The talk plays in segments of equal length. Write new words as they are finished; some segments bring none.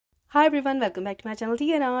Hi everyone, welcome back to my channel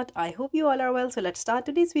Tea&Art. I hope you all are well. So let's start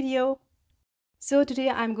today's video. So today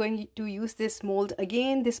I'm going to use this mold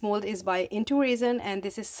again. This mold is by Into Resin and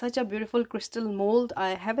this is such a beautiful crystal mold.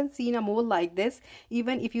 I haven't seen a mold like this.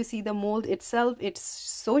 Even if you see the mold itself, it's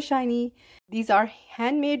so shiny. These are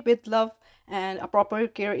handmade with love and a proper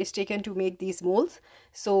care is taken to make these molds.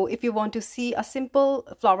 So if you want to see a simple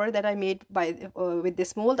flower that I made with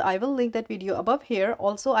this mold, I will link that video above here.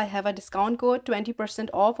 Also, I have a discount code 20%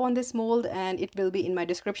 off on this mold and it will be in my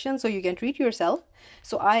description so you can treat yourself.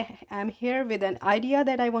 So I am here with an idea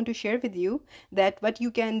that I want to share with you, that what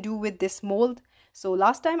you can do with this mold. So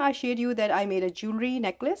last time I showed you that I made a jewelry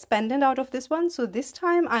necklace pendant out of this one. So this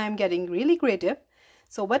time I am getting really creative.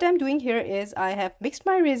 So what I'm doing here is I have mixed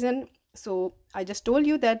my resin. So I just told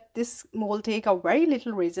you that this mold take a very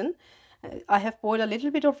little resin. I have poured a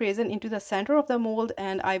little bit of resin into the center of the mold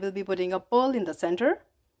and I will be putting a pearl in the center.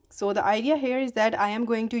 So the idea here is that I am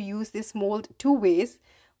going to use this mold two ways.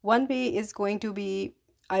 One way is going to be,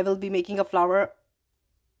 I will be making a flower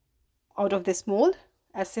out of this mold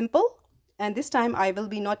as simple. And this time I will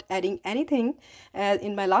be not adding anything.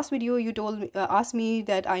 In my last video, you asked me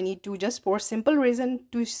that I need to just pour simple resin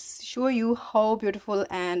to show you how beautiful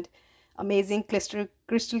and amazing crystal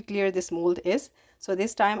clear this mold is. So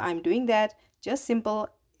this time I'm doing that. Just simple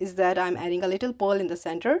is that I'm adding a little pearl in the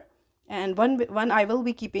center, and one I will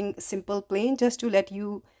be keeping simple plain just to let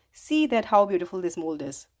you see that how beautiful this mold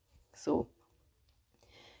is. So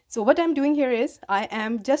what I'm doing here is I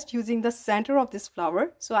am just using the center of this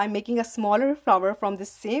flower. So I'm making a smaller flower from the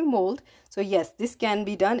same mold. So yes, this can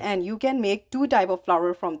be done and you can make two type of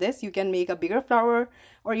flower from this. You can make a bigger flower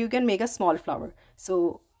or you can make a small flower.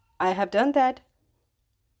 So I have done that.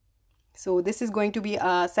 So this is going to be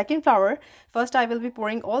a second flower. First I will be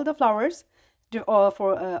pouring all the flowers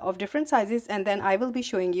of different sizes and then I will be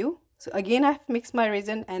showing you. So again I have mixed my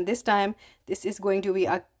resin and this time this is going to be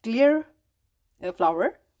a clear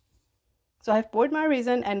flower. So I have poured my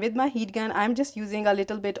resin and with my heat gun I'm just using a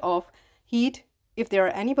little bit of heat if there are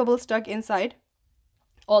any bubbles stuck inside.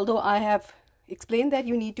 Although I have explained that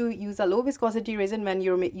you need to use a low viscosity resin when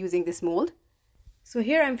you're using this mold. So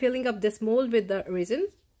here I'm filling up this mold with the resin.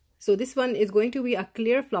 So this one is going to be a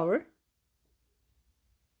clear flower.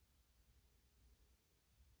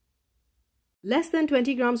 Less than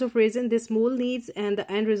 20 grams of resin this mold needs, and the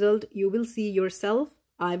end result you will see yourself.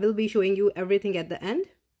 I will be showing you everything at the end.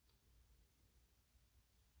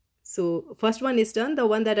 So first one is done, the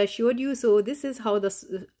one that I showed you. So this is how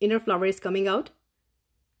the inner flower is coming out.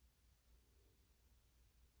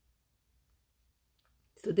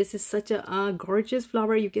 So this is such a gorgeous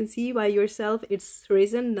flower. You can see by yourself it's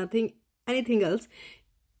resin, nothing, anything else,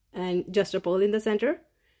 and just a pearl in the center.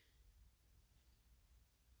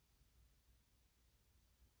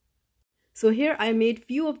 So here I made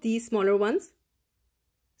few of these smaller ones.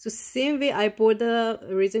 So same way I poured the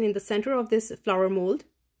resin in the center of this flower mold.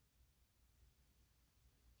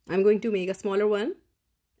 I'm going to make a smaller one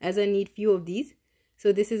as I need few of these.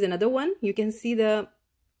 So this is another one. You can see the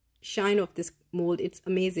shine of this mold. It's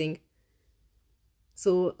amazing.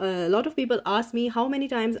 So a lot of people ask me how many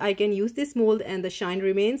times I can use this mold and the shine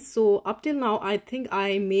remains. So up till now I think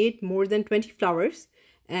I made more than 20 flowers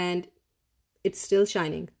and it's still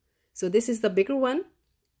shining. So this is the bigger one.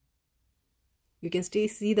 You can still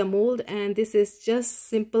see the mold and this is just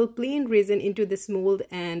simple plain resin into this mold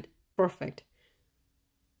and perfect.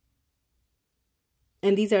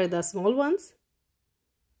 And these are the small ones.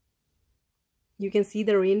 You can see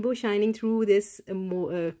the rainbow shining through this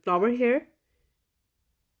flower here.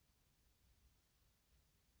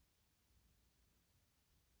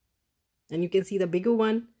 And you can see the bigger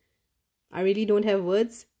one. I really don't have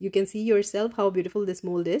words. You can see yourself how beautiful this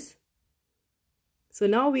mold is. So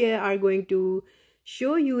now we are going to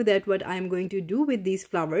show you that what I'm going to do with these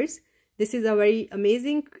flowers. This is a very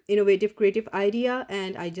amazing, innovative, creative idea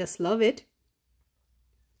and I just love it.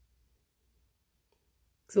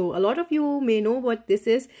 So a lot of you may know what this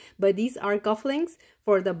is, but these are cufflinks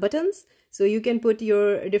for the buttons. So you can put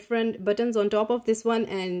your different buttons on top of this one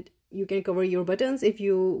and you can cover your buttons if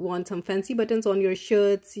you want some fancy buttons on your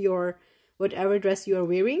shirts, your whatever dress you are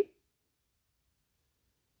wearing.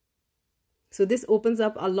 So this opens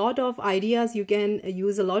up a lot of ideas. You can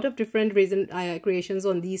use a lot of different resin creations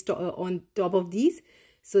on these on top of these.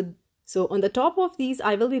 So on the top of these,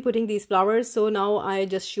 I will be putting these flowers. So now I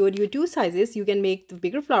just showed you two sizes. You can make the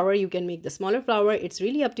bigger flower, you can make the smaller flower. It's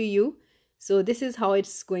really up to you. So this is how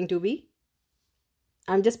it's going to be.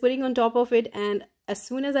 I'm just putting on top of it, and as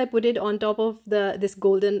soon as I put it on top of this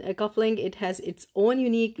golden cufflink, it has its own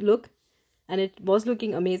unique look. and it was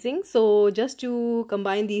looking amazing. So just to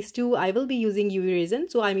combine these two, I will be using UV resin.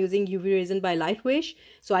 So I'm using UV resin by Lightwish.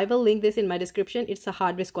 So I will link this in my description. It's a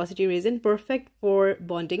hard viscosity resin, perfect for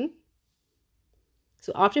bonding.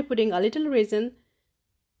 So after putting a little resin,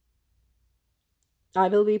 I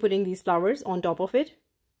will be putting these flowers on top of it.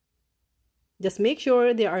 Just make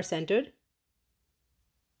sure they are centered.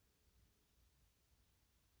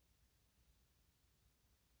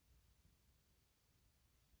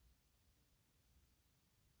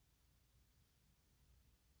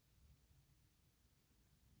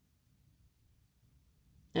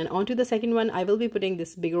 And onto the second one, I will be putting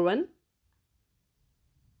this bigger one.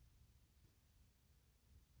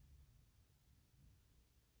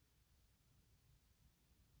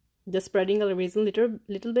 Just spreading a resin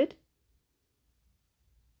little bit.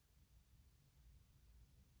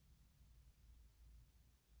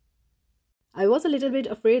 I was a little bit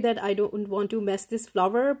afraid that I don't want to mess this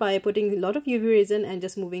flower by putting a lot of UV resin and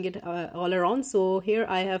just moving it all around. So here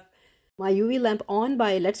I have my UV lamp on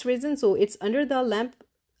by Let's Resin. So it's under the lamp.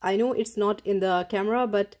 I know it's not in the camera,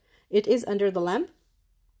 but it is under the lamp.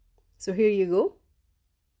 So here you go.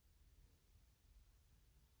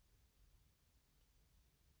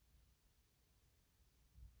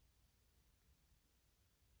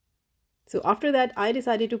 So after that, I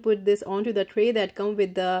decided to put this onto the tray that come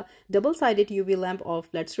with the double-sided UV lamp of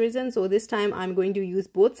Let's Resin. So this time I'm going to use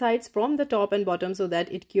both sides from the top and bottom so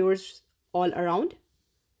that it cures all around.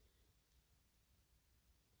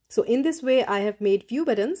 So in this way, I have made few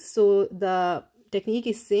buttons. So the technique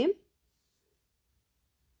is same.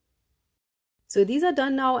 So these are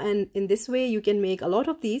done now, and in this way you can make a lot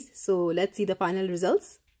of these. So let's see the final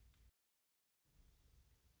results.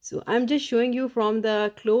 So I'm just showing you from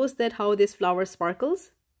the close that how this flower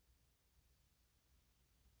sparkles.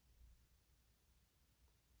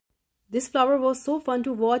 This flower was so fun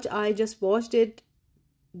to watch. I just watched it,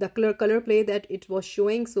 the color play that it was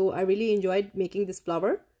showing. So I really enjoyed making this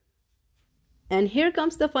flower. And here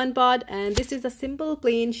comes the fun part, and this is a simple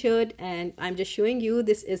plain shirt, and I'm just showing you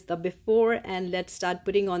this is the before, and let's start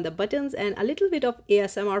putting on the buttons and a little bit of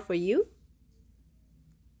ASMR for you.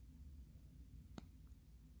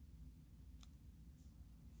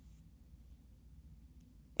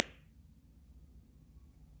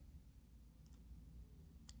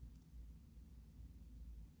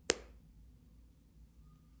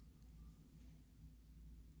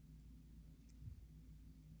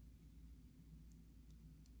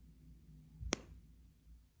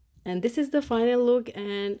 And this is the final look,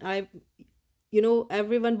 and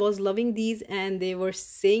everyone was loving these, and they were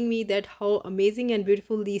saying me that how amazing and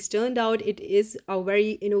beautiful these turned out. It is a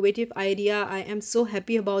very innovative idea. I am so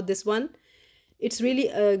happy about this one. It's really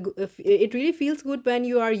it really feels good when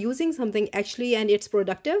you are using something actually and it's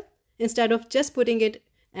productive instead of just putting it.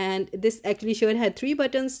 And this actually shirt had 3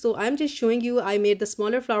 buttons, so I'm just showing you I made the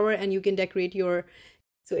smaller flower, and you can decorate your.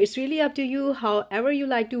 So it's really up to you, however you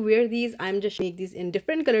like to wear these. I'm just make these in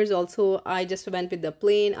different colors also. I just went with the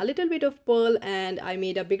plain, a little bit of pearl, and I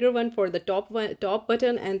made a bigger one for the top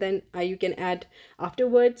button, and then you can add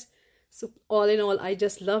afterwards. So all in all, I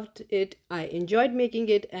just loved it. I enjoyed making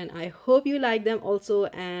it, and I hope you like them also.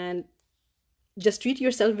 And just treat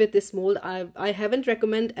yourself with this mold. I haven't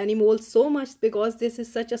recommend any mold so much because this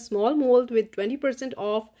is such a small mold with 20%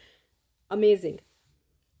 off. Amazing.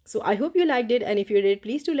 So I hope you liked it, and if you did,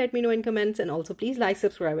 please do let me know in comments, and also please like,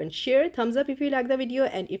 subscribe and share. Thumbs up if you like the video,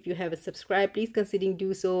 and if you haven't subscribed, please consider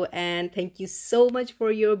do so. And thank you so much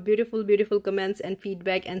for your beautiful comments and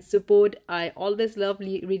feedback and support. I always love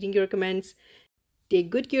reading your comments. Take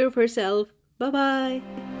good care of yourself. Bye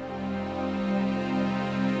bye.